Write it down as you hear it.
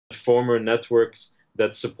former networks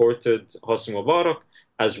that supported Hosni Mubarak,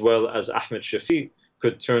 as well as Ahmed Shafiq,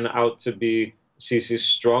 could turn out to be Sisi's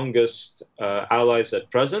strongest allies at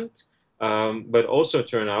present, but also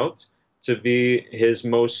turn out to be his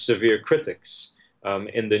most severe critics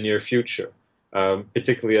in the near future,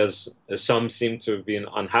 particularly as some seem to have been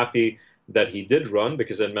unhappy that he did run,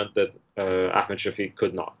 because it meant that Ahmed Shafiq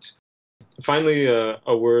could not. Finally,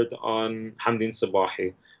 a word on Hamdin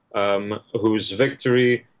Sabbahi, whose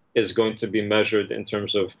victory is going to be measured in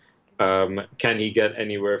terms of can he get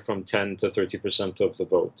anywhere from 10 to 30% of the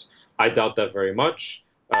vote. I doubt that very much,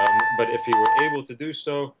 but if he were able to do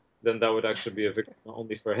so, then that would actually be a victory not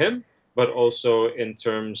only for him, but also in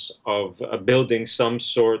terms of building some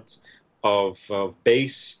sort of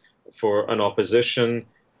base for an opposition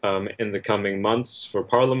in the coming months for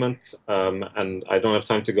Parliament. And I don't have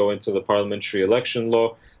time to go into the parliamentary election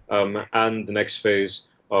law and the next phase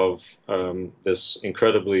of this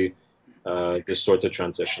incredibly distorted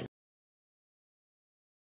transition.